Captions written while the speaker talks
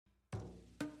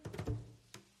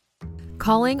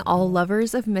Calling all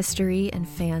lovers of mystery and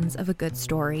fans of a good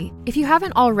story. If you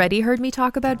haven't already heard me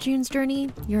talk about June's Journey,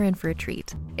 you're in for a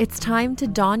treat. It's time to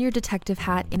don your detective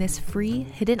hat in this free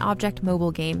hidden object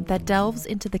mobile game that delves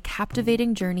into the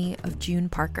captivating journey of June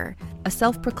Parker, a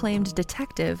self-proclaimed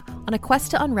detective on a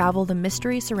quest to unravel the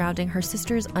mystery surrounding her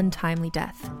sister's untimely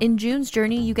death. In June's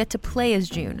Journey, you get to play as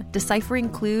June, deciphering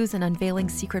clues and unveiling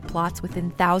secret plots within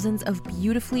thousands of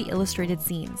beautifully illustrated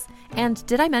scenes. And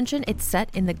did I mention it's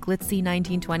set in the glitzy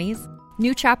 1920s?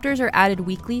 New chapters are added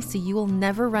weekly, so you will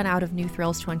never run out of new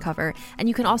thrills to uncover, and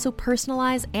you can also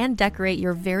personalize and decorate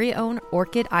your very own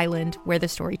Orchid Island where the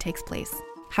story takes place.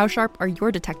 How sharp are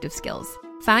your detective skills?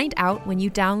 Find out when you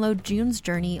download June's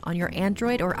Journey on your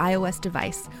Android or iOS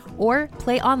device, or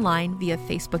play online via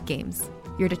Facebook Games.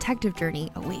 Your detective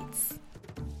journey awaits.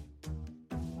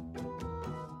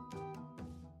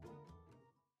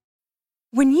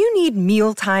 When you need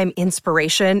mealtime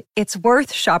inspiration, it's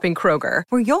worth shopping Kroger,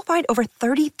 where you'll find over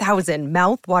 30,000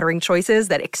 mouth-watering choices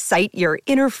that excite your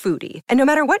inner foodie. And no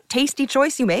matter what tasty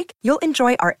choice you make, you'll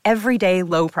enjoy our everyday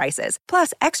low prices,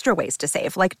 plus extra ways to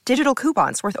save, like digital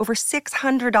coupons worth over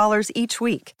 $600 each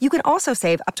week. You can also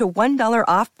save up to $1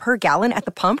 off per gallon at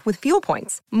the pump with fuel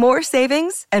points. More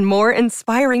savings and more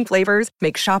inspiring flavors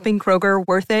make shopping Kroger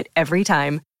worth it every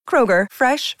time. Kroger,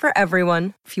 fresh for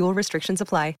everyone. Fuel restrictions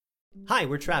apply. Hi,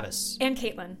 we're Travis. And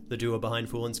Caitlin. The duo behind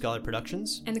Fool and Scholar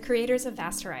Productions. And the creators of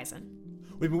Vast Horizon.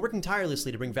 We've been working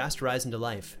tirelessly to bring Vast Horizon to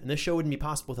life, and this show wouldn't be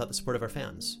possible without the support of our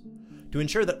fans. To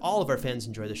ensure that all of our fans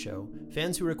enjoy the show,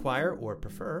 fans who require, or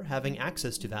prefer, having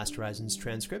access to Vast Horizon's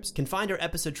transcripts can find our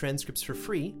episode transcripts for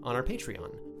free on our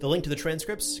Patreon. The link to the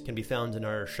transcripts can be found in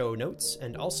our show notes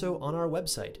and also on our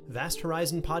website,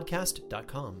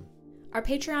 vasthorizonpodcast.com. Our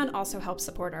Patreon also helps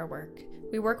support our work.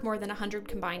 We work more than 100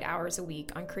 combined hours a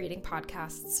week on creating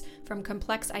podcasts, from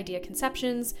complex idea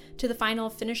conceptions to the final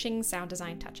finishing sound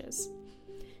design touches.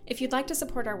 If you'd like to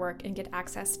support our work and get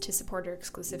access to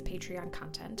supporter-exclusive Patreon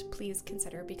content, please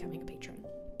consider becoming a patron.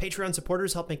 Patreon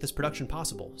supporters help make this production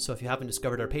possible, so if you haven't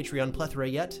discovered our Patreon plethora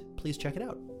yet, please check it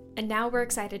out. And now we're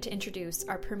excited to introduce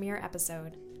our premiere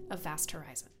episode of Vast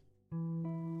Horizon.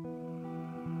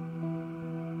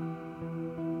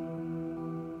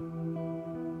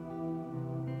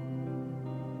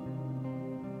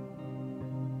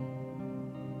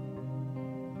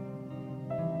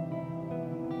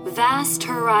 Vast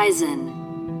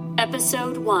Horizon,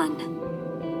 Episode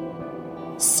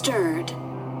 1, Stirred.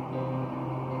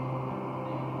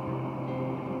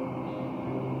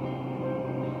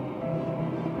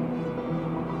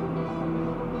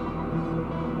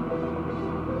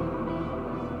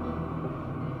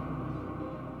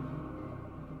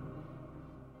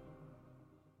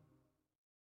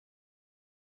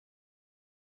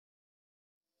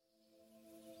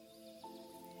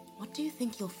 What do you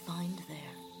think you'll find there?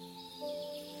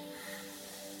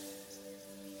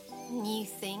 New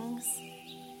things,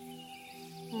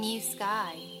 new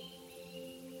sky,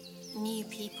 new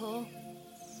people,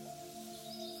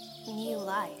 new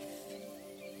life.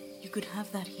 You could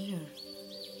have that here.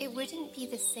 It wouldn't be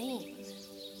the same.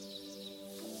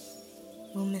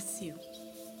 We'll miss you.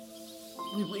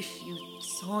 We wish you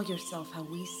saw yourself how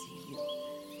we see you.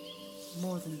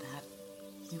 More than that,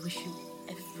 we wish you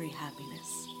every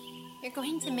happiness. You're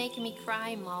going to make me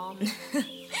cry, Mom.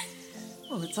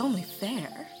 Well, it's only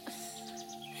fair.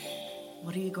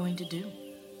 What are you going to do?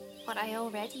 What I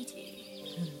already do.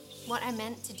 What I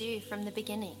meant to do from the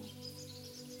beginning.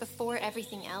 Before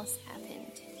everything else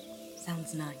happened.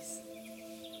 Sounds nice.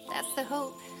 That's the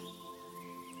hope.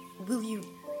 Will you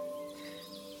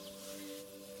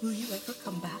ever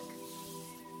come back?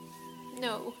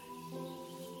 No.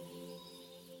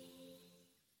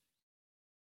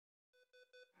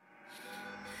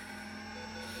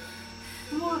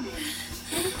 Warning.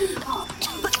 Instant heart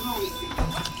rate rising.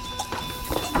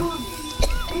 Warning.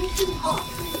 Instant heart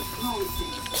rate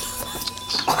rising.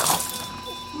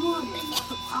 Warning.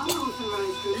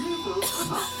 Unauthorized removal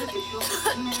of artificial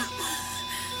insemination.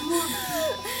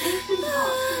 Warning. Instant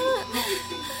heart rate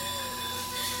rising.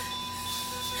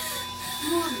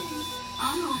 Warning.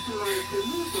 Unauthorized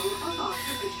removal of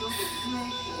artificial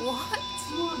ventilation. What?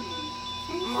 Warning.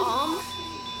 Instant Mom? heart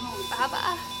rate rising. Baba?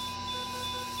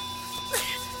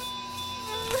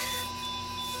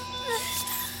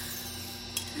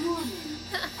 Warning.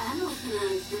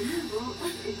 Unauthorized removal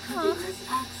of intravenous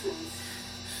access.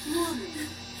 Warning.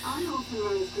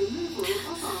 Unauthorized removal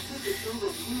of artificial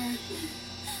ventilation.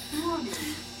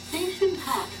 Warning. Patient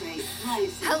heart rate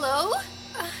rising. Hello?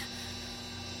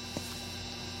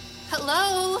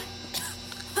 Hello?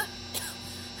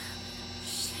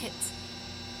 Shit.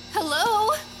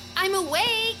 Hello? I'm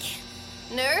awake.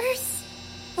 Nurse?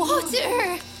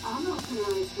 Water!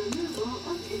 Unauthorized removal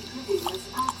of intravenous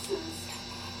access.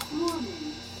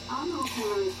 Warning.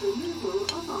 Unauthorized removal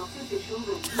of artificial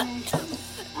ventilation.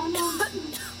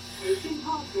 Announcement. Patient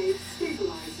heart rate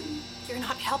stabilizing. You're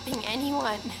not helping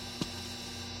anyone.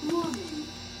 Warning.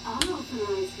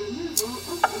 Unauthorized removal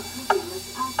of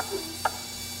intravenous access.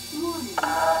 Warning.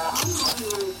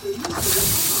 Unauthorized removal of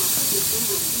artificial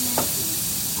ventilation.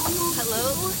 Announcement. Hello?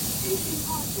 Patient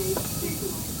heart rate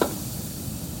stabilizing.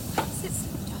 Why is it so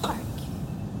dark?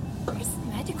 Where's the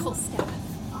medical staff?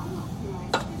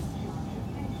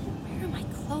 Where are my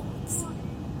clothes?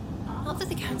 Not that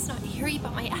the gown's not hairy,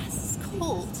 but my ass is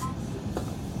cold.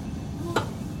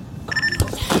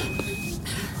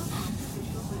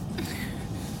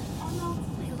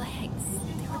 My legs,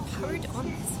 they were powered on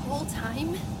this whole time.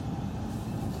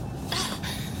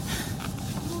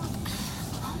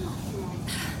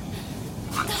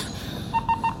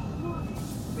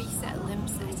 Reset limb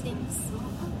settings.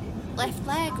 Left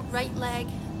leg, right leg,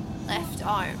 left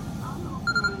arm.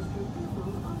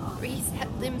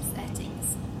 Reset limb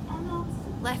settings.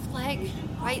 Left leg,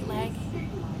 right leg,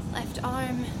 left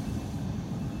arm.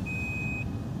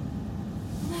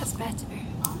 That's better.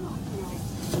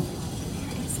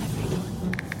 Where is everyone?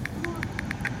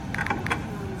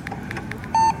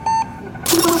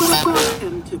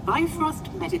 Welcome to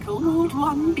Bifrost Medical Ward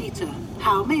 1 Beta.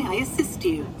 How may I assist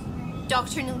you?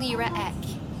 Dr. Nalira Eck.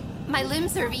 My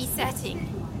limbs are resetting.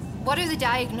 What are the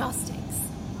diagnostics?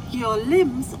 Your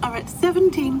limbs are at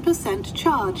 17%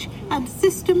 charge and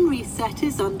system reset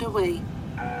is underway.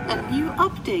 A new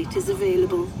update is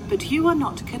available, but you are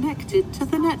not connected to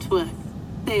the network.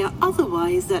 They are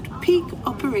otherwise at peak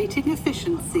operating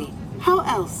efficiency. How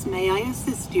else may I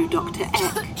assist you, Dr.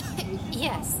 Eck?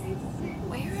 Yes.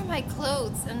 Where are my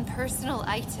clothes and personal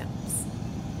items?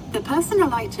 The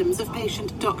personal items of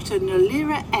patient Dr.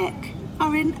 Nalira Eck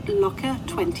are in Locker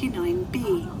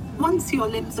 29B. Once your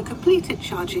limbs are completed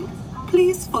charging,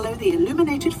 please follow the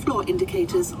illuminated floor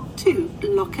indicators to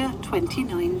Locker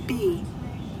 29B.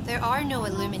 There are no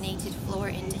illuminated floor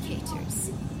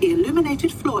indicators. The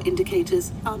illuminated floor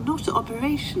indicators are not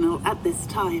operational at this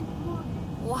time.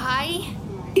 Why?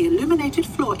 The illuminated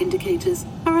floor indicators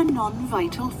are a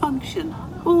non-vital function.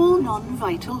 All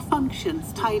non-vital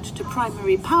functions tied to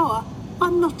primary power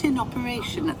are not in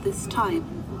operation at this time.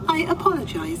 I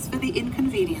apologize for the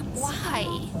inconvenience.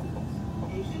 Why?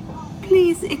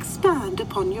 Please expand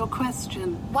upon your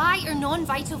question. Why are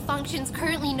non-vital functions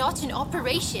currently not in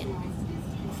operation?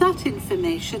 That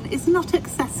information is not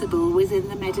accessible within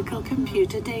the medical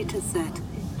computer dataset.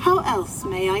 How else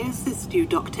may I assist you,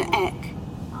 Dr. Eck?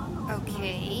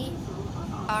 Okay.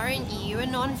 Aren't you a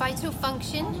non-vital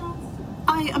function?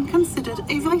 I am considered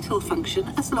a vital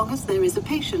function as long as there is a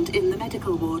patient in the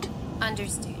medical ward.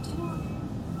 Understood.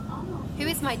 Who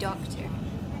is my doctor?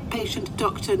 Patient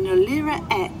Dr. Nalira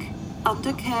Eck,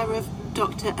 under care of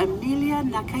Dr. Amelia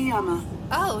Nakayama.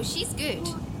 Oh, she's good.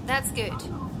 That's good.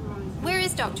 Where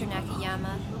is Dr.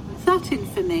 Nakayama? That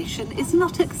information is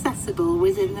not accessible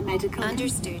within the medical...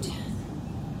 Understood.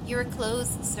 You're a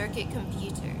closed circuit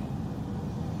computer.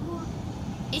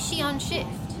 Is she on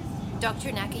shift, Dr.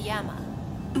 Nakayama?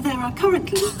 There are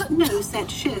currently no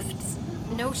set shifts.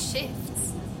 No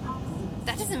shifts?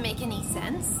 That doesn't make any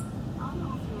sense.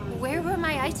 Where were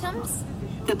my items?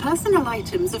 The personal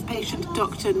items of patient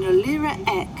Dr. Nalira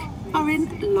Eck are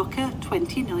in Locker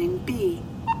 29B.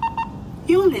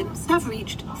 Your limbs have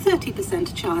reached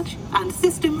 30% charge and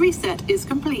system reset is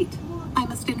complete. I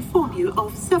must inform you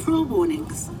of several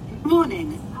warnings.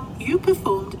 Warning. You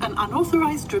performed an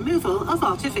unauthorized removal of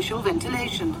artificial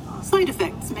ventilation. Side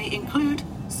effects may include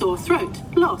sore throat,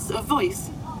 loss of voice,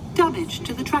 damage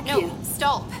to the trachea. No,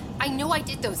 stop. I know I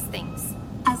did those things.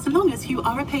 As long as you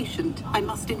are a patient, I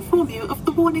must inform you of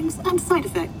the warnings and side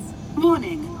effects.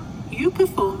 Warning. You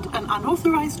performed an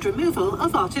unauthorized removal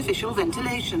of artificial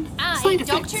ventilation. I,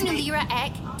 Dr. Nalira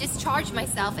Eck, discharged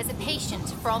myself as a patient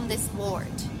from this ward.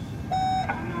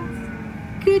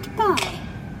 Goodbye,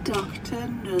 Dr.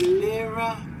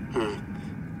 Nalira.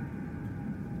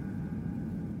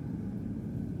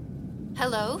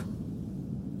 Hello?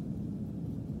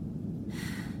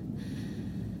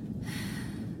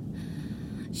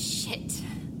 Shit.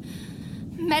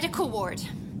 Medical ward.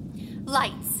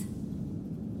 Lights.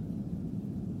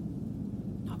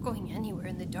 Not going anywhere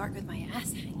in the dark with my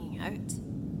ass hanging out.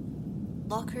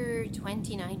 Locker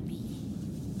 29B.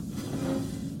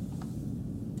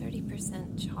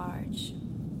 30% charge.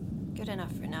 Good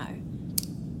enough for now.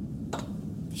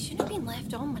 They shouldn't have been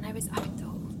left on when I was out, though.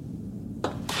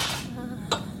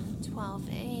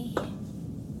 12A.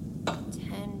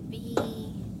 10B.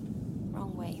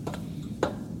 Wrong way.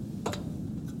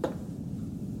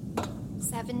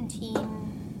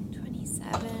 17,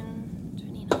 27,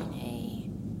 29A,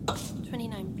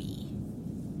 29B.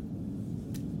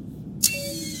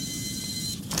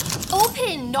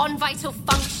 Open, non-vital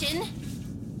function!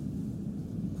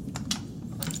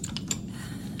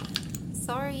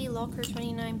 Sorry, locker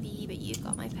 29B, but you've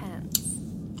got my pants.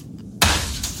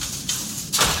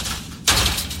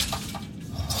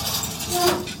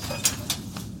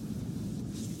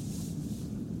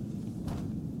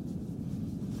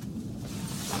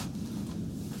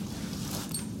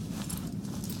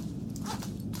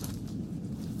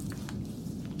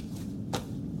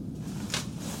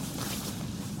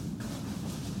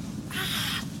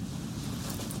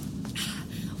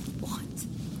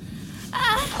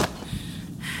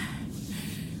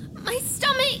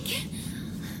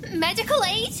 Medical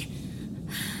aid?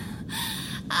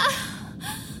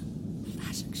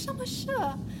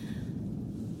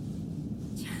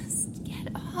 Just get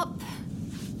up.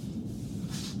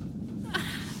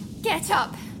 Get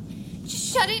up.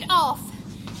 Just shut it off.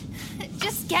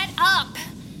 Just get up.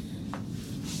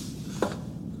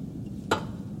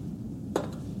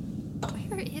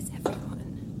 Where is everyone?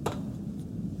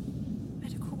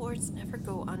 Medical wards never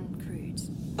go uncrewed.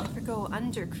 Never go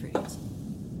undercrewed.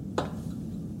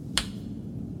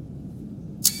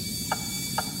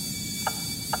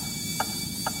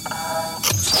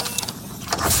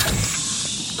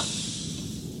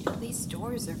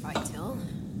 Are vital.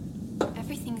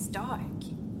 Everything's dark.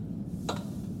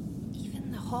 Even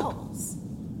the halls.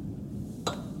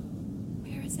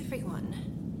 Where is everyone?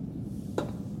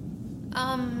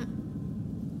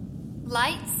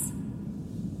 Lights?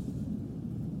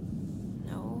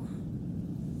 No.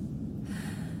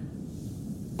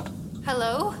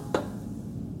 Hello?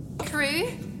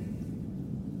 Crew?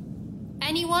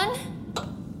 Anyone?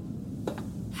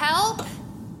 Help?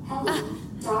 Hello,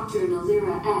 Dr.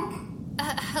 Nolira Eck.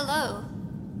 Hello?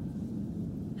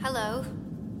 Hello?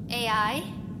 AI?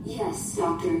 Yes,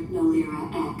 Dr. Nolira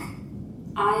Eck.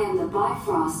 I am the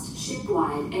Bifrost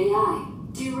ship-wide AI.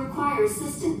 Do you require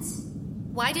assistance?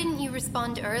 Why didn't you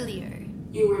respond earlier?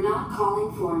 You were not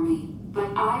calling for me,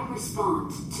 but I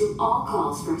respond to all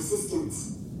calls for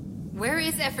assistance. Where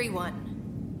is everyone?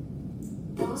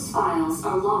 Those files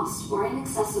are lost or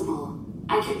inaccessible.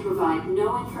 I can provide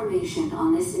no information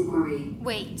on this inquiry.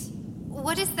 Wait,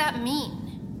 what does that mean?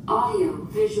 Audio,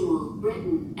 visual,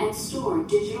 written, and stored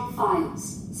digital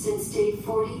files since date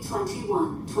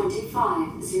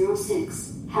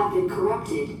 40/21/25/06 have been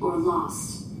corrupted or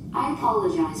lost. I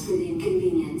apologize for the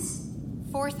inconvenience.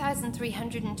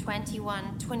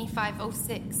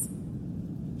 4321/25/06.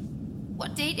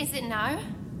 What date is it now?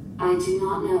 I do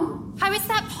not know. How is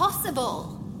that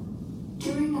possible?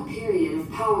 During a period of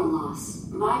power loss,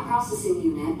 my processing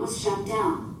unit was shut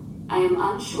down. I am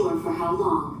unsure for how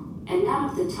long, and none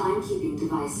of the timekeeping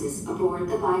devices aboard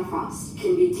the Bifrost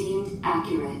can be deemed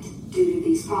accurate due to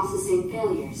these processing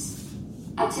failures.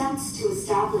 Attempts to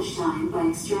establish time by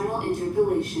external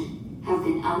interpolation have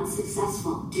been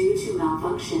unsuccessful due to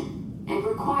malfunction and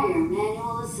require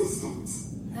manual assistance.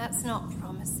 That's not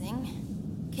promising.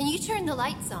 Can you turn the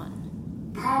lights on?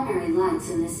 Primary lights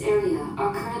in this area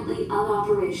are currently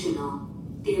unoperational.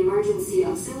 The emergency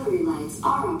auxiliary lights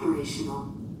are operational.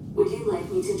 Would you like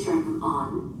me to turn them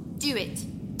on? Do it.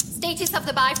 Status of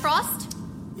the Bifrost?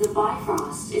 The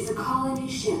Bifrost is a colony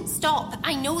ship. Stop,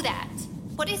 I know that.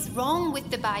 What is wrong with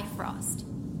the Bifrost?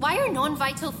 Why are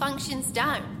non-vital functions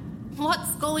down?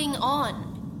 What's going on?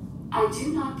 I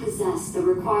do not possess the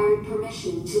required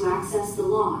permission to access the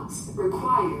logs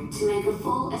required to make a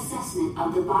full assessment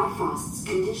of the Bifrost's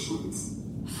conditions.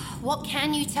 What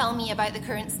can you tell me about the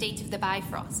current state of the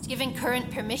Bifrost, given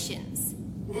current permissions?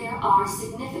 There are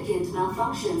significant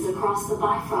malfunctions across the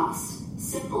Bifrost.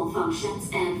 Simple functions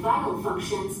and vital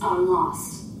functions are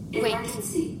lost.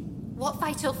 Emergency. Wait, what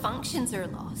vital functions are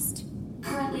lost?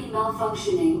 Currently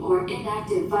malfunctioning or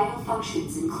inactive vital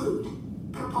functions include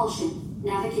propulsion,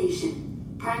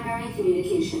 navigation, primary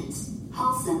communications,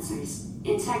 hull sensors,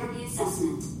 integrity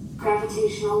assessment,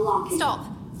 gravitational locking. Stop.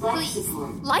 Life Please.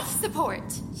 support. Life support.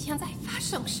 现在发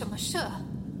生什么事?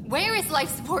 Where is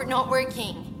life support not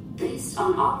working? Based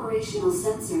on operational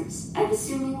sensors, and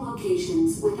assuming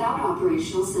locations without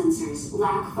operational sensors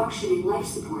lack functioning life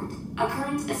support, a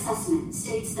current assessment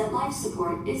states that life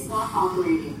support is not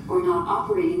operating or not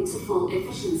operating to full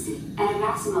efficiency at a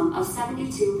maximum of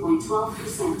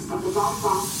 72.12% of the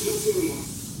Bifrost interior.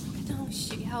 都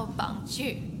需要帮助.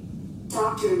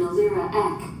 Dr. Nolira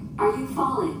Eck, are you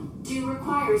falling? Do you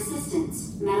require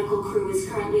assistance? Medical crew is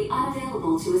currently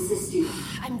unavailable to assist you.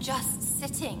 I'm just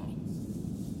sitting.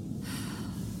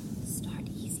 Start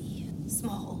easy,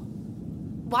 small.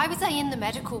 Why was I in the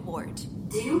medical ward?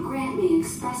 Do you grant me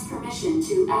express permission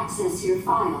to access your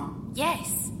file?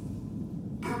 Yes.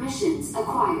 Permissions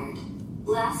acquired.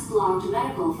 Last logged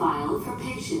medical file for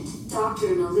patient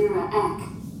Dr. Nalira Eck.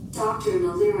 Dr.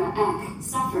 Nalira Eck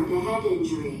suffered a head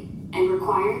injury and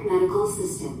required medical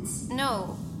assistance.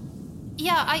 No.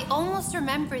 Yeah, I almost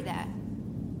remember that.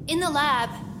 In the lab.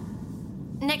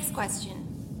 Next question.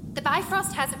 The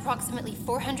Bifrost has approximately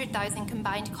 400,000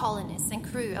 combined colonists and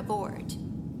crew aboard.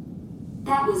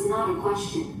 That was not a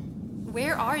question.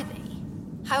 Where are they?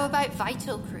 How about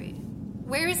Vital Crew?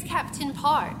 Where is Captain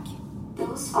Park?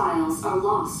 Those files are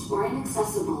lost or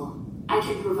inaccessible. I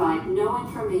can provide no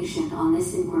information on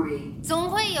this inquiry.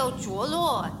 总会有着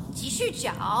落，继续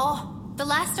找。The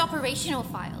last operational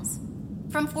files.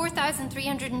 From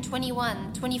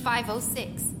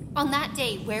 4,321-2506. On that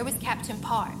day, where was Captain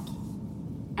Park?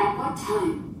 At what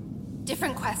time?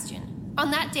 Different question. On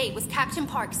that day, was Captain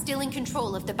Park still in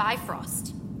control of the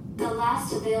Bifrost? The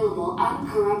last available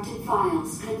uncorrupted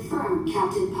files confirm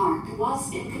Captain Park was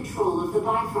in control of the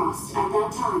Bifrost at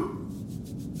that time.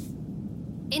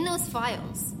 In those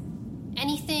files,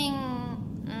 anything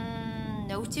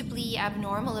notably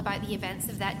abnormal about the events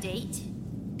of that date?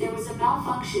 There was a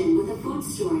malfunction with a food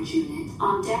storage unit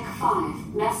on Deck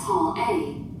 5, Mess Hall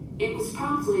A. It was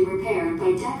promptly repaired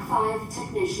by Deck 5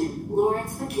 technician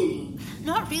Lawrence McKinney.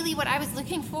 Not really what I was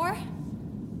looking for.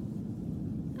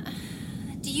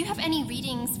 Do you have any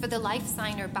readings for the life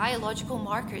sign or biological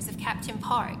markers of Captain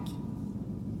Park?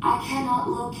 I cannot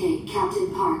locate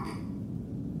Captain Park.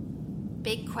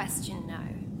 Big question now.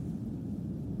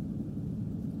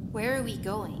 Where are we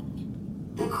going?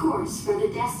 The course for the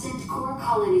destined core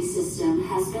colony system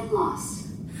has been lost.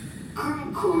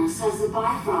 Current course has the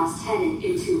Bifrost headed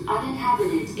into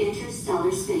uninhabited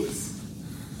interstellar space.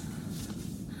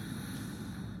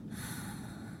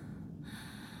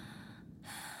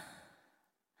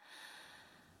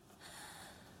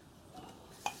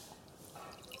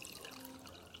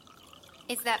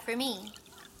 Is that for me?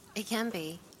 It can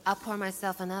be. I'll pour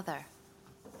myself another.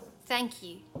 Thank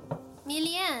you.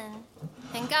 Milian,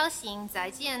 很高兴再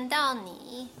见到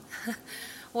你。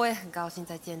我也很高兴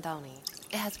再见到你.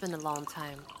 It has been a long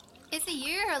time. Is a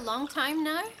year a long time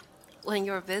now? When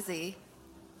you're busy.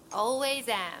 Always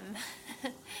am.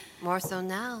 More so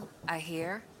now, I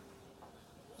hear.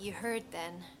 You heard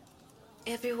then.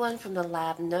 Everyone from the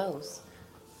lab knows.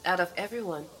 Out of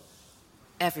everyone.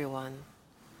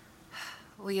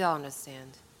 We all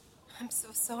understand. I'm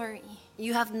so sorry.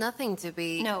 You have nothing to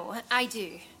be... No, I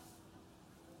do.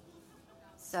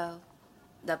 So,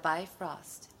 the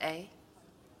Bifrost, eh?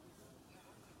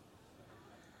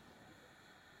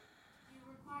 You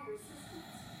require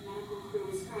assistance. Medical crew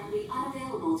is currently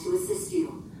unavailable to assist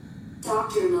you.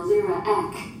 Dr. Nalira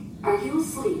Eck, are you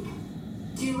asleep?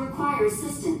 Do you require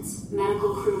assistance?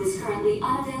 Medical crew is currently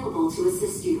unavailable to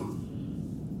assist you.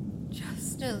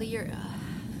 Just Nalira.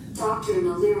 Dr.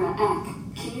 Nalira Eck,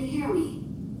 can you hear me?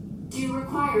 Do you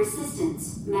require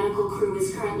assistance? Medical crew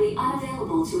is currently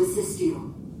unavailable to assist you.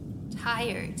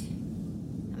 Tired.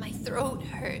 My throat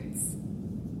hurts.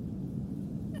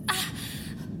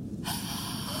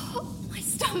 My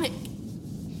stomach.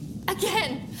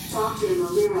 Again. Dr.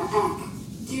 Nalira Eck,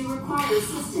 do you require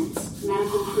assistance?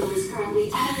 Medical crew is currently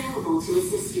unavailable to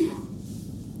assist you.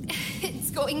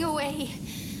 It's going away.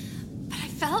 But I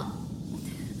felt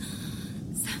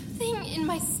something in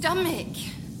my stomach.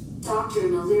 Dr.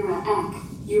 Nalira Eck,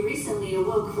 you recently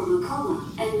awoke from a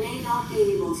coma and may not be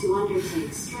able to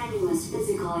undertake strenuous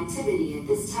physical activity at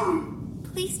this time.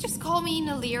 Please just call me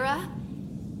Nalira.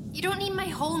 You don't need my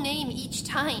whole name each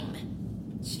time.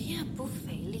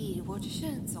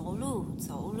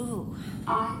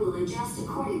 I will adjust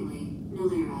accordingly,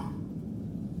 Nalira.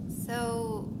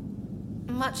 So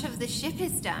much of the ship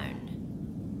is down.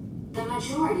 The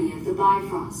majority of the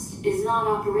Bifrost is not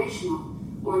operational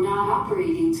or not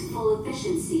operating to full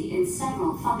efficiency in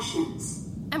several functions.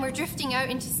 And we're drifting out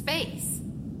into space.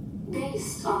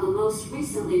 Based on the most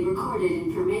recently recorded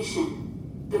information,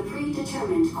 the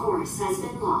predetermined course has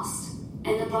been lost,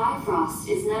 and the Bifrost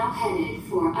is now headed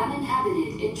for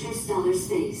uninhabited interstellar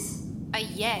space. A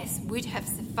yes would have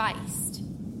sufficed.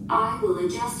 I will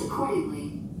adjust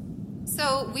accordingly.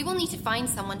 So we will need to find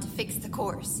someone to fix the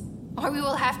course, or we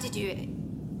will have to do it.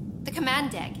 The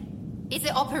command deck, is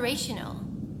it operational?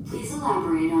 Please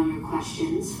elaborate on your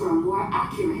questions for a more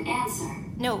accurate answer.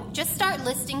 No, just start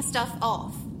listing stuff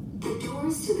off. The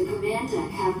doors to the command deck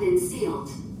have been sealed.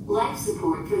 Life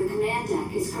support for the command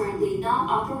deck is currently not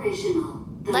operational.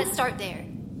 Let's start there.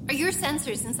 Are your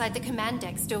sensors inside the command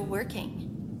deck still working?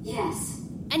 Yes.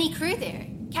 Any crew there?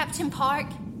 Captain Park?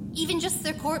 Even just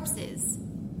their corpses?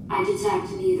 I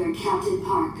detect neither Captain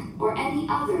Park or any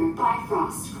other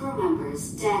Bifrost crew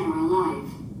members, dead or alive.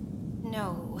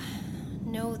 No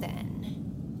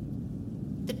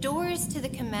then. The doors to the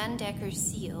command deck are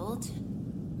sealed.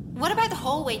 What about the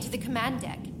hallway to the command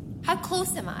deck? How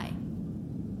close am I?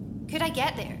 Could I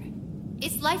get there?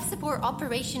 Is life support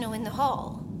operational in the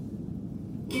hall?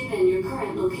 Given your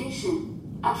current location,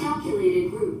 a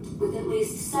calculated route with at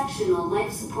least sectional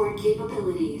life support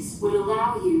capabilities would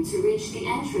allow you to reach the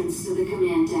entrance to the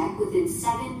command deck within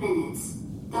 7 minutes.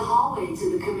 The hallway to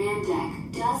the command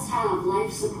deck does have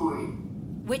life support.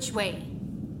 Which way?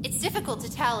 It's difficult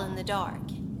to tell in the dark.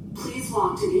 Please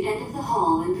walk to the end of the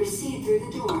hall and proceed through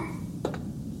the door.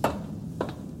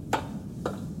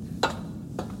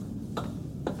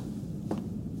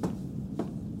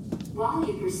 While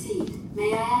you proceed,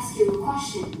 may I ask you a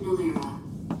question, Nolira?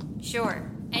 Sure.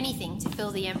 Anything to fill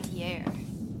the empty air.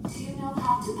 Do you know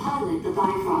how to pilot the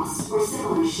Bifrost or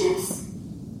similar ships?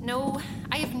 No,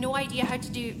 I have no idea how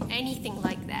to do anything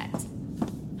like that.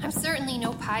 I'm certainly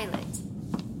no pilot.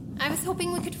 I was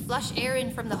hoping we could flush air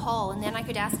in from the hall and then I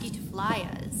could ask you to fly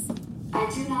us. I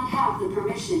do not have the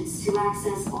permissions to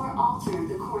access or alter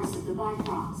the course of the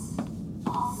Bifrost.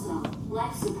 Also,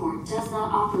 life support does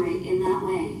not operate in that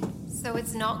way. So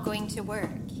it's not going to work.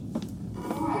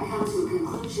 Before I come to a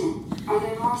conclusion, are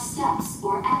there more steps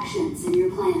or actions in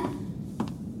your plan?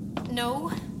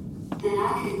 No. Then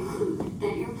I conclude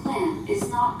that your plan is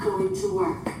not going to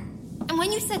work. And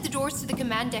when you said the doors to the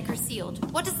command deck are sealed,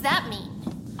 what does that mean?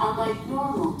 Unlike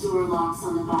normal door locks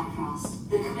on the Bifrost,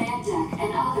 the command deck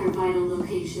and other vital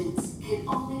locations can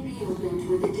only be opened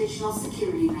with additional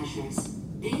security measures.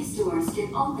 These doors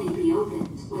can only be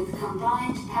opened with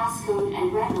combined passcode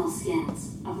and retinal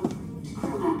scans of approved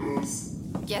crew members.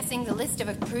 Guessing the list of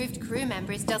approved crew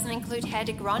members doesn't include head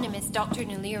agronomist Dr.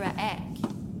 Nolira Eck.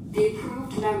 The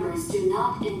approved members do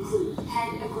not include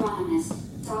head agronomist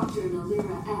Dr.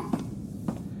 Nolira Eck.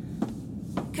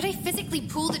 Could I physically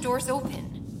pull the doors open?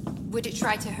 Would it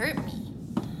try to hurt me?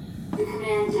 The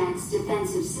command deck's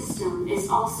defensive system is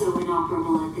also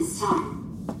inoperable at this time.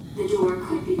 The door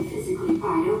could be physically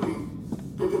pried open,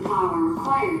 but the power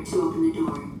required to open the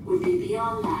door would be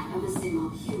beyond that of a single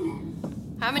human.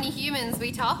 How many humans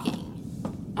we talking?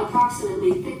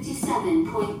 Approximately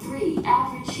 57.3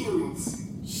 average humans.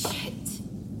 Shit.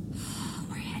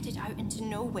 We're headed out into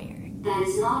nowhere. That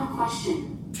is not a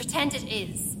question. Pretend it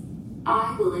is.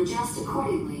 I will adjust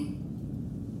accordingly.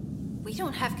 We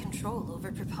don't have control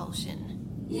over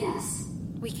propulsion. Yes.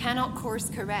 We cannot course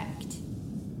correct.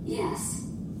 Yes.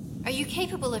 Are you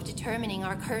capable of determining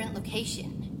our current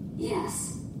location?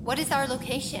 Yes. What is our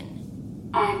location?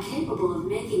 I am capable of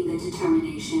making the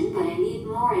determination, but I need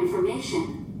more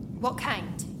information. What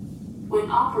kind?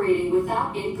 When operating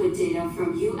without input data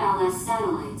from ULS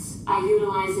satellites, I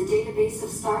utilize a database of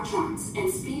star charts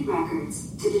and speed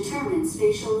records to determine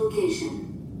spatial location.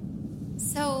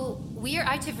 So, we're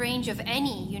out of range of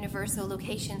any Universal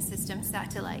Location System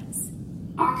satellites.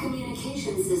 Our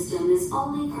communication system is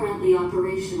only currently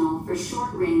operational for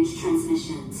short-range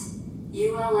transmissions.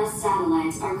 ULS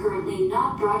satellites are currently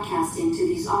not broadcasting to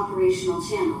these operational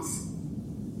channels.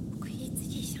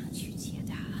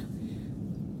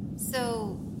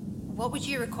 So, what would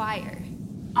you require?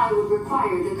 I would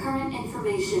require the current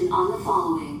information on the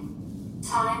following: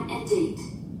 time and date,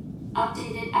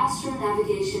 updated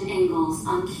astronavigation angles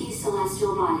on key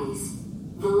celestial bodies,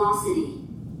 velocity.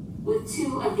 With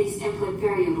 2 of these input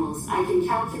variables, I can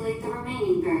calculate the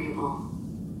remaining variable.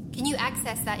 Can you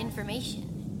access that information?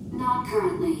 Not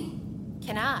currently.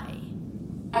 Can I?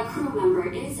 A crew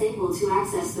member is able to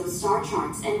access those star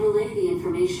charts and relay the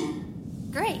information.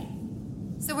 Great.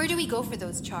 So where do we go for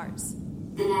those charts?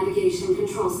 The Navigation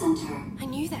Control Center. I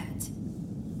knew that.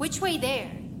 Which way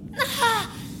there?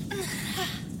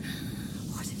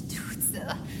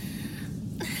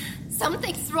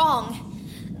 Something's wrong.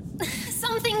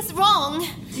 Something's wrong.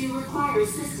 Do you require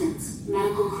assistance?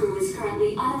 Medical crew is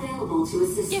currently unavailable to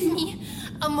assist you. Give me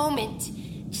a moment.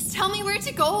 Just tell me where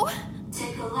to go.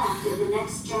 Take a left at the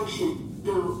next junction,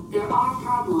 though there are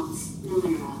problems,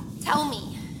 Nolira. Tell me.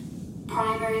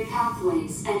 Primary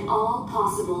pathways and all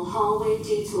possible hallway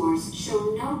detours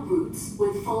show no routes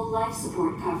with full life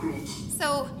support coverage.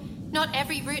 So, not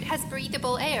every route has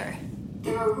breathable air.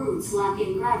 There are routes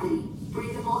lacking gravity,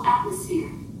 breathable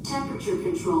atmosphere, temperature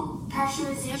control,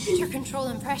 pressurization. Temperature control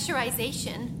and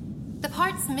pressurization? The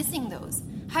parts missing those.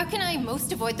 How can I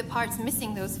most avoid the parts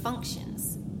missing those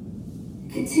functions?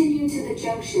 Continue to the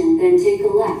junction, then take a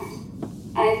left.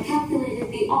 I have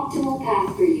calculated the optimal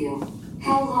path for you.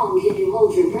 How long can you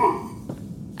hold your breath?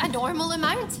 A normal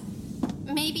amount?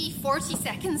 Maybe 40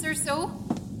 seconds or so?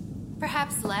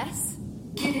 Perhaps less?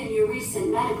 Given your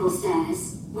recent medical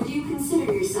status, would you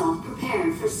consider yourself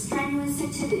prepared for strenuous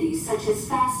activities such as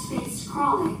fast-paced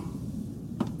crawling?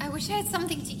 I wish I had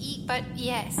something to eat, but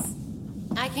yes,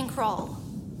 I can crawl.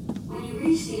 When you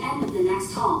reach the end of the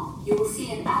next hall, you will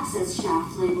see an access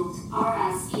shaft labeled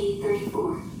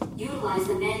RSE-34. Utilize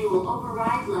the manual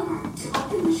override lever to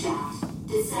open the shaft.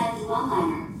 Descend one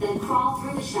ladder, then crawl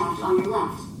through the shaft on your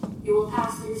left. You will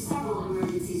pass through several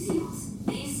emergency seals.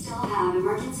 These still have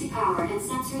emergency power and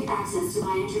sensory access to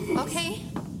my interface. Okay.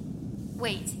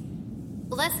 Wait.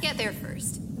 Let's get there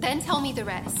first. Then tell me the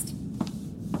rest.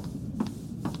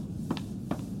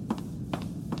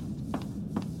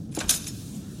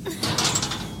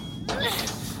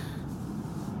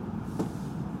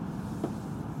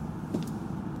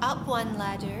 Up one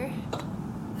ladder,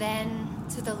 then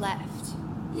to the left.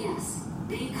 Yes.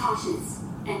 Be cautious,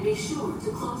 and be sure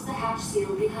to close the hatch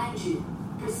seal behind you.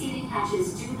 Preceding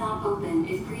hatches do not open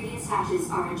if previous hatches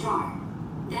are ajar.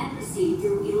 Then proceed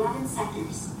through 11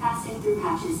 sectors, passing through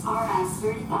hatches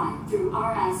RS-35 through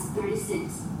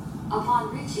RS-36.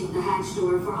 Upon reaching the hatch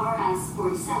door for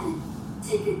RS-47,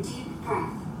 take a deep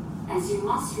breath, as you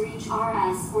must reach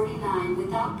RS-49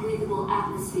 without breathable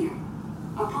atmosphere.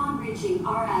 Upon reaching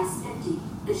RS-50,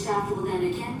 the shaft will then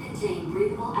again contain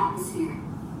breathable atmosphere.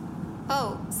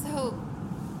 Oh, so...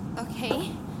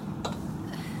 okay.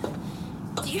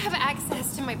 Do you have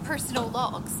access to my personal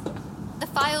logs? The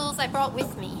files I brought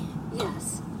with me?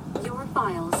 Yes. Your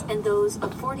files and those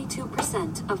of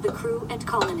 42% of the crew and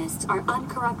colonists are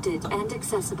uncorrupted and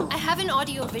accessible. I have an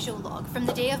audio-visual log from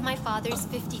the day of my father's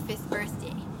 55th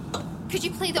birthday. Could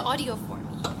you play the audio for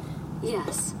me?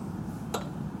 Yes.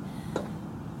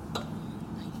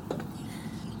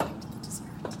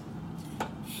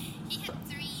 He had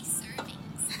 3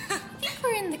 servings. I think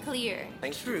we're in the clear.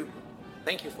 Thank you.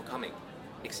 Thank you for coming.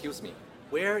 Excuse me.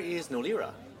 Where is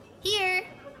Nolira? Here.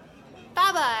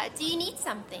 Baba, do you need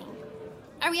something?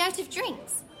 Are we out of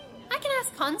drinks? I can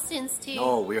ask Constance to...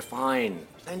 No, we're fine.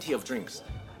 Plenty of drinks.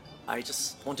 I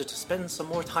just wanted to spend some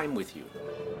more time with you.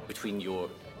 Between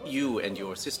you and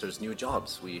your sister's new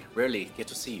jobs, we rarely get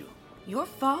to see you. Your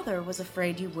father was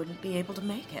afraid you wouldn't be able to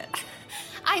make it.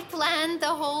 I planned the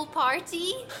whole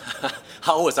party.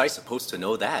 How was I supposed to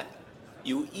know that?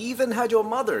 You even had your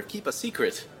mother keep a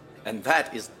secret. And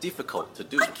that is difficult to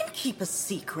do. I can keep a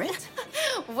secret.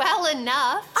 Well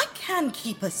enough. I can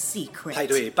keep a secret. 派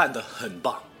对办得很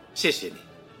棒，谢谢你。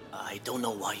I don't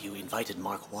know why you invited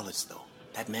Mark Wallace, though.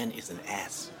 That man is an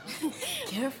ass.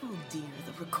 Careful, dear.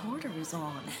 The recorder is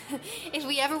on. If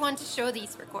we ever want to show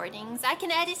these recordings, I can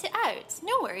edit it out.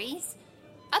 No worries.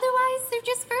 Otherwise, they're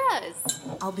just for us.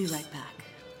 I'll be right back.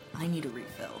 I need a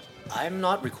refill. I'm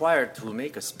not required to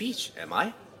make a speech, am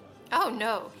I? Oh,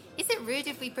 no. Is it rude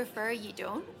if we prefer you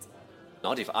don't?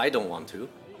 Not if I don't want to.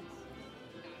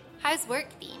 How's work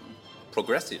been?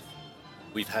 Progressive.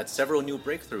 We've had several new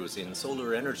breakthroughs in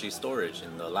solar energy storage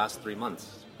in the last 3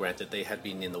 months. Granted, they had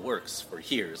been in the works for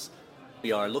years.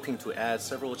 We are looking to add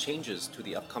several changes to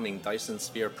the upcoming Dyson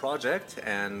Sphere project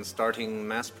and starting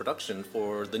mass production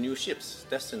for the new ships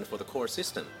destined for the core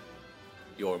system.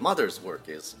 Your mother's work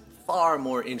is far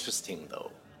more interesting,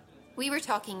 though. We were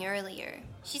talking earlier.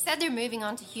 She said they're moving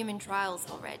on to human trials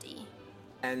already.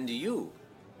 And you?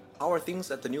 How are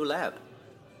things at the new lab?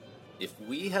 If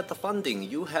we had the funding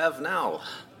you have now,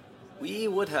 we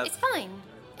would have... It's fine.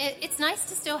 It's nice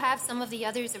to still have some of the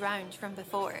others around from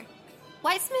before.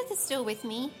 Whitesmith is still with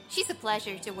me. She's a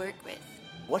pleasure to work with.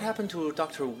 What happened to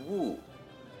Dr. Wu?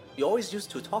 You always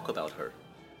used to talk about her.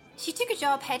 She took a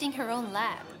job heading her own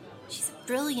lab. She's a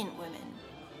brilliant woman.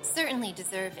 Certainly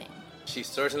deserving. She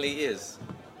certainly is.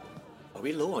 Are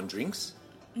we low on drinks?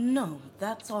 No,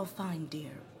 that's all fine,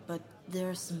 dear. But there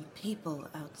are some people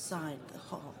outside the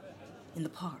hall, in the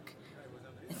park.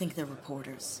 I think they're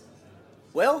reporters.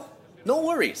 Well, no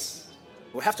worries.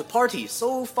 We'll have to party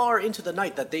so far into the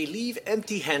night that they leave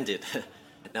empty-handed.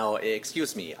 Now,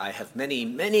 excuse me, I have many,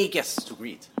 many guests to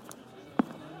greet.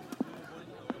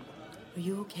 Are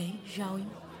you okay, Xiaoyu?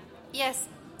 Yes,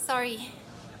 sorry.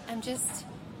 I'm just...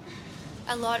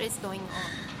 A lot is going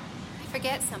on. I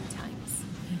forget sometimes.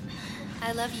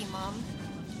 I love you, Mom.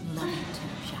 Love you too,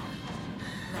 Xiaoyu.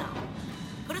 Now,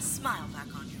 put a smile back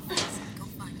on your face and go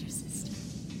find your sister.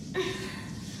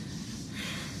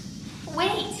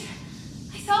 Wait!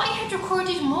 I thought I had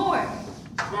recorded more.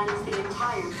 That is the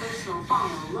entire personal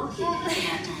file located in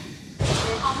that night.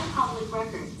 There are other public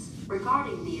records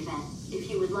regarding the event, if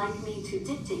you would like me to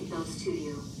dictate those to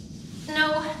you.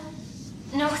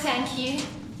 No, thank you.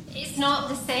 It's not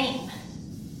the same.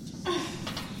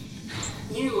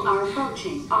 You are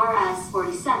approaching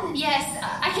RS-47. Yes,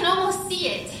 I can almost see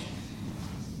it.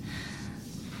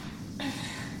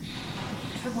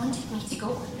 wanted me to go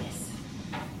with this.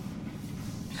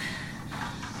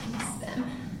 I miss them.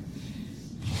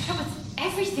 They put up with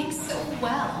everything so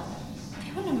well.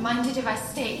 They wouldn't have minded if I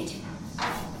stayed.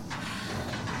 Glad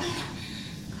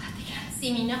they can't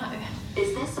see me now.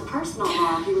 Is this a personal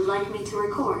log you would like me to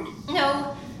record?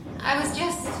 No, I was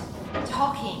just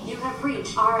talking. You have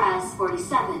reached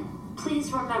RS-47.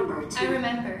 Please remember to... I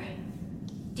remember.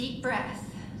 Deep breath.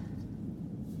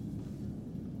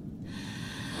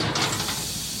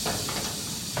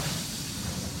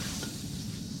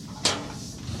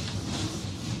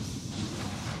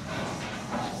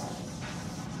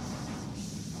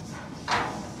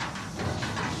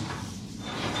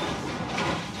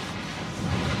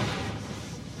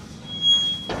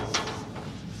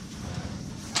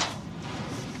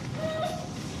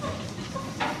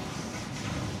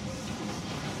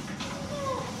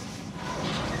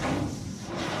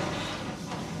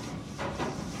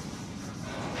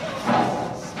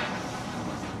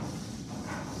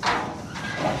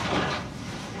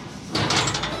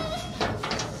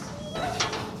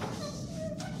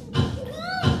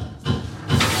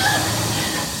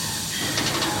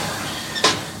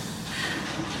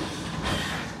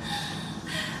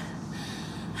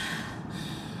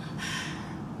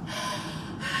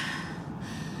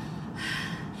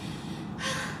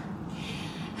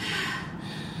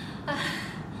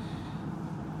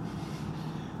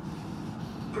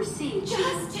 Proceed.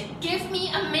 Just give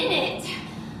me a minute.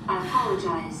 I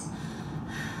apologize.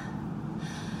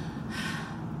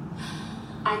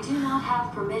 I do not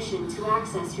have permission to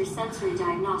access your sensory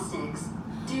diagnostics.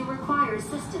 Do you require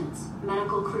assistance?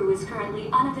 Medical crew is currently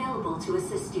unavailable to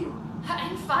assist you.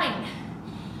 I'm fine.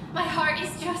 My heart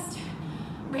is just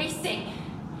racing.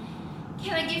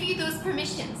 Can I give you those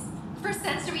permissions for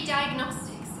sensory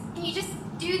diagnostics? Can you just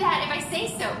do that if I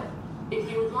say so? If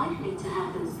you would like me to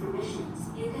have those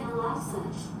permissions, you can allow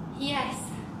such. Yes.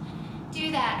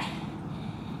 Do that.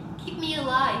 Keep me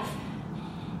alive.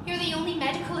 You're the only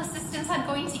medical assistance I'm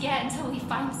going to get until we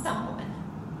find someone.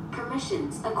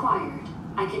 Permissions acquired.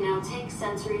 I can now take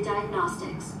sensory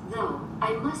diagnostics, though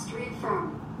I must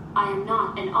reaffirm, I am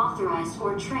not an authorized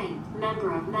or trained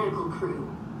member of medical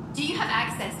crew. Do you have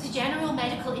access to general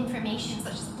medical information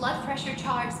such as blood pressure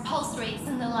charts, pulse rates,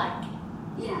 and the like?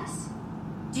 Yes.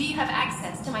 Do you have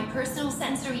access to my personal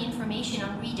sensory information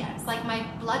on readouts, like my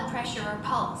blood pressure or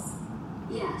pulse?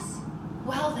 Yes.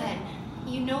 Well then,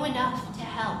 you know enough to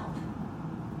help.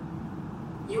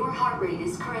 Your heart rate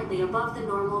is currently above the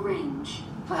normal range.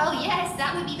 Well, yes,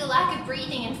 that would be the lack of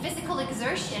breathing and physical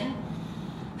exertion.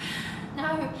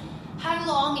 Now, how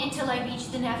long until I reach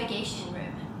the navigation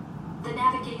room? The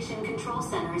navigation control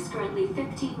center is currently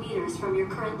 15 meters from your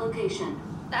current location.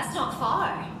 That's not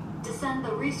far. Descend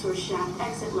the resource shaft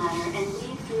exit ladder and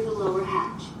leave through the lower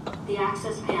hatch. The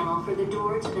access panel for the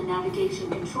door to the navigation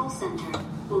control center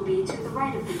will be to the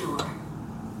right of the door.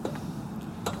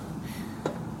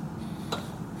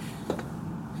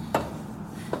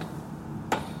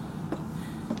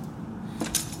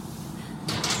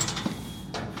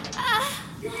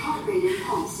 Your heart rate and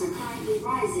pulse are currently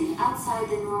rising outside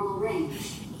the normal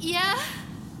range. Yeah?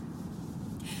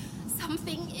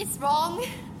 Something is wrong.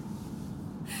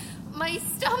 My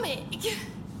stomach.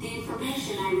 The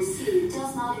information I received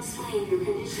does not explain your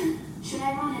condition. Should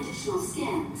I run additional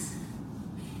scans?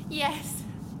 Yes.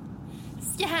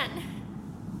 Scan.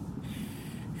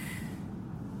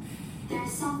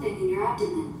 There's something in your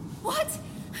abdomen. What?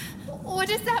 What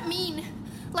does that mean?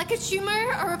 Like a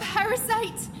tumor or a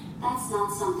parasite? That's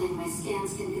not something my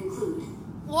scans can conclude.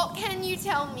 What can you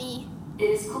tell me? It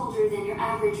is colder than your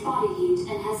average body heat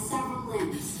and has several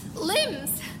limbs.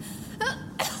 Limbs?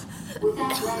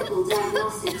 Without medical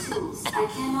diagnostic tools, I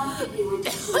cannot give you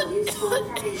additional useful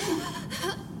information.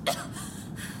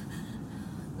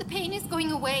 The pain is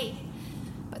going away,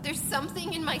 but there's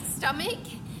something in my stomach.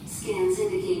 Scans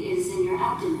indicate it is in your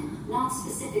abdomen, not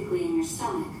specifically in your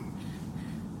stomach.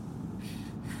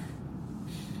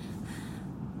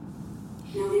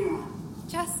 Nolira.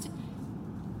 Just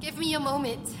give me a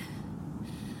moment.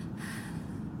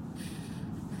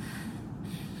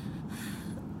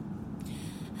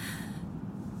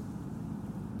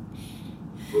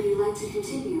 Would you like to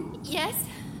continue? Yes?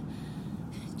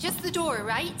 Just the door,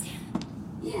 right?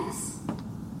 Yes.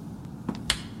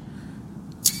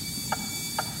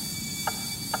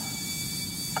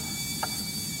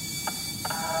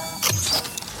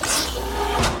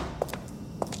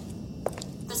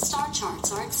 The star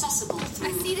charts are accessible through...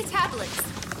 I see the tablets.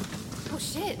 Oh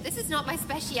shit, this is not my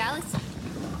speciality.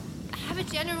 I have a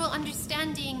general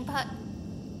understanding, but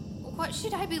what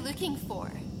should I be looking for?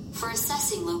 For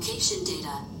assessing location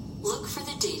data, look for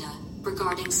the data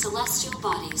regarding celestial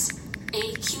bodies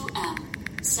AQM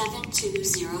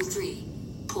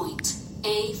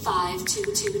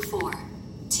 7203.A5224,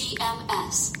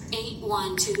 TMS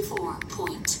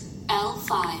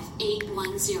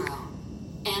 8124.L5810,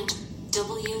 and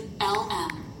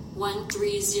WLM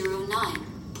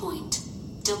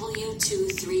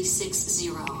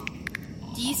 1309.W2360.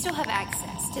 Do you still have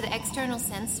access to the external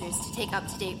sensors to take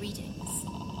up-to-date readings?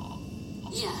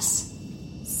 Yes.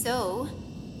 So,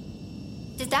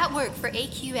 did that work for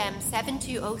AQM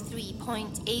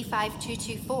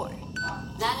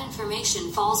 7203.A5224? That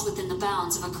information falls within the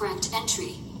bounds of a correct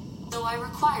entry, though I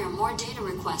require more data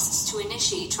requests to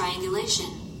initiate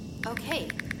triangulation. Okay,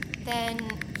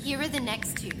 then here are the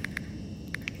next two.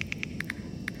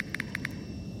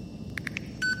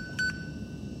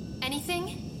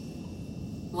 Anything?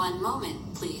 One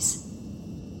moment, please.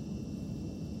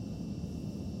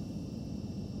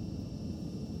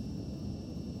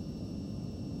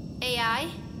 AI?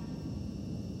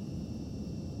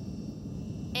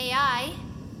 AI?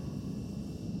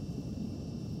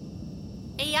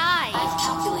 AI! I've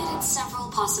calculated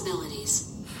several possibilities.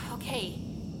 Okay,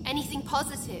 anything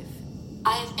positive?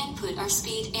 I have input our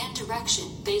speed and direction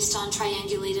based on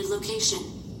triangulated location.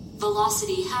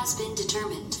 Velocity has been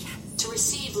determined. To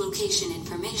receive location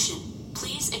information,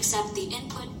 please accept the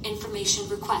input information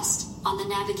request on the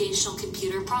navigational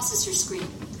computer processor screen.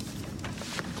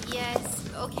 Yes,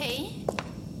 okay.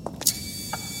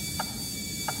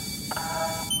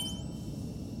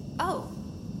 Oh,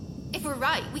 if we're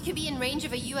right, we could be in range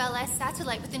of a ULS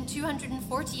satellite within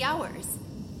 240 hours.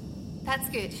 That's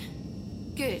good.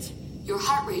 Good. Your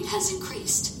heart rate has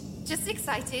increased. Just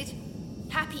excited.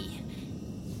 Happy.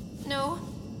 No.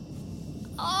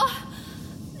 Oh,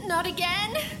 not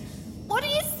again. What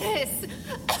is this?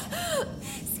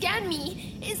 Scan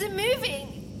me. Is it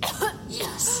moving?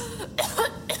 Yes.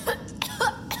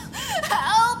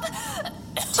 Help!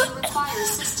 Do you require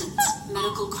assistance?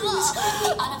 Medical crew is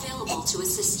currently unavailable to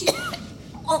assist you.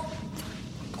 What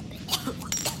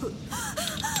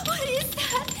is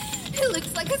that? It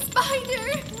looks like a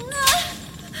spider.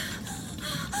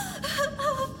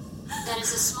 That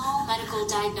is a small medical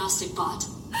diagnostic bot.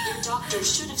 Your doctor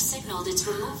should have signaled its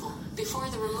removal before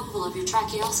the removal of your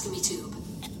tracheostomy tube.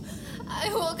 I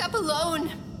woke up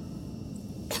alone.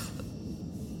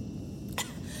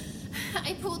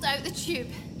 I pulled out the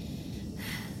tube.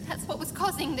 That's what was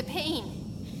causing the pain.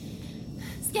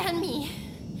 Scan me.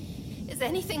 Is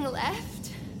anything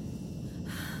left?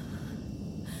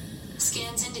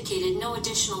 Scans indicated no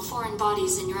additional foreign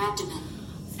bodies in your abdomen.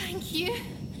 Thank you.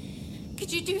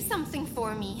 Could you do something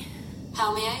for me?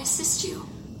 How may I assist you?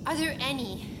 Are there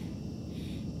any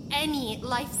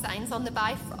life signs on the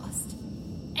Bifrost?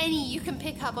 Any you can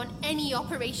pick up on any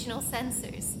operational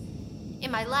sensors?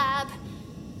 In my lab?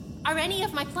 Are any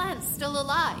of my plants still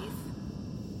alive?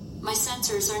 My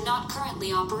sensors are not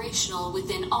currently operational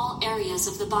within all areas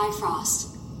of the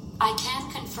Bifrost. I can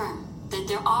confirm that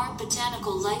there are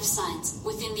botanical life signs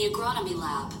within the agronomy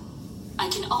lab. I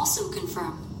can also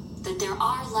confirm that there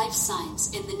are life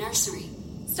signs in the nursery.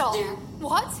 Stop.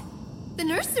 What? The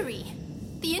nursery?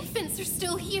 The infants are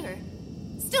still here.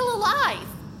 Still alive.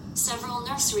 Several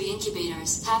nursery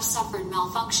incubators have suffered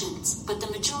malfunctions, but the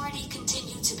majority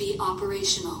continue to be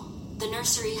operational. The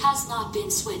nursery has not been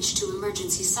switched to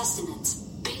emergency sustenance.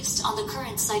 Based on the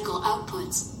current cycle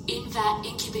outputs, in-vat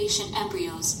incubation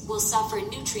embryos will suffer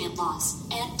nutrient loss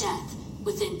and death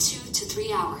within 2 to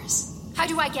 3 hours. How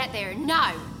do I get there?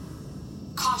 Now!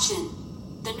 Caution!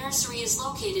 The nursery is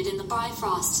located in the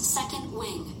Bifrost second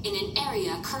wing in an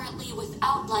area currently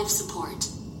without life support.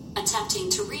 Attempting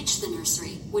to reach the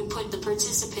nursery would put the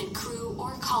participant crew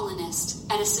or colonist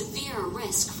at a severe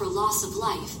risk for loss of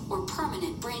life or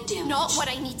permanent brain damage. Not what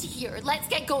I need to hear. Let's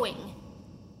get going.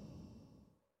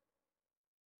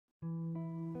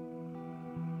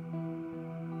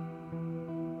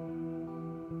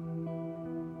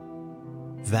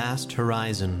 Vast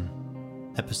Horizon,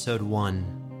 Episode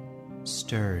 1,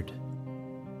 Stirred.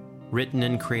 Written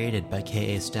and created by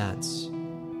K.A. Statz.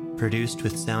 Produced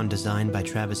with sound design by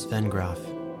Travis Vengroff.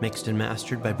 Mixed and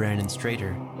mastered by Brandon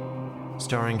Strader.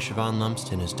 Starring Siobhan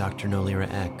Lumsden as Dr. Nolira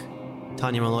Eck.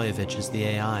 Tanya Milojevic as the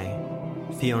AI.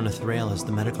 Fiona Thrail as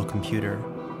the medical computer.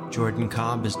 Jordan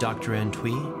Cobb as Dr.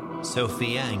 Antwi. Sophie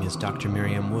Yang as Dr.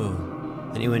 Miriam Wu.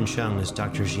 And Ewan Chung as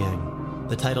Dr. Jiang.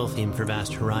 The title theme for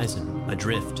Vast Horizon,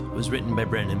 Adrift, was written by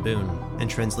Brandon Boone, and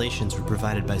translations were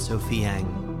provided by Sophie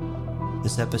Yang.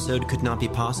 This episode could not be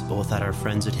possible without our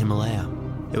friends at Himalaya.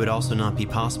 It would also not be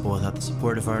possible without the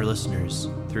support of our listeners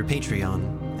through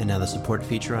Patreon, and now the support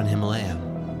feature on Himalaya.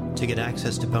 To get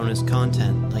access to bonus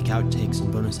content like outtakes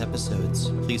and bonus episodes,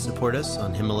 please support us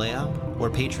on Himalaya or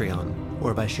Patreon,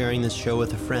 or by sharing this show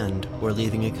with a friend or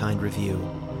leaving a kind review.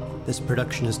 This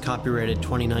production is copyrighted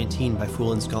 2019 by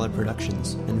Fool and Scholar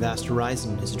Productions, and Vast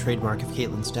Horizon is a trademark of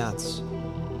Caitlin Stats.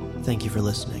 Thank you for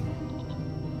listening.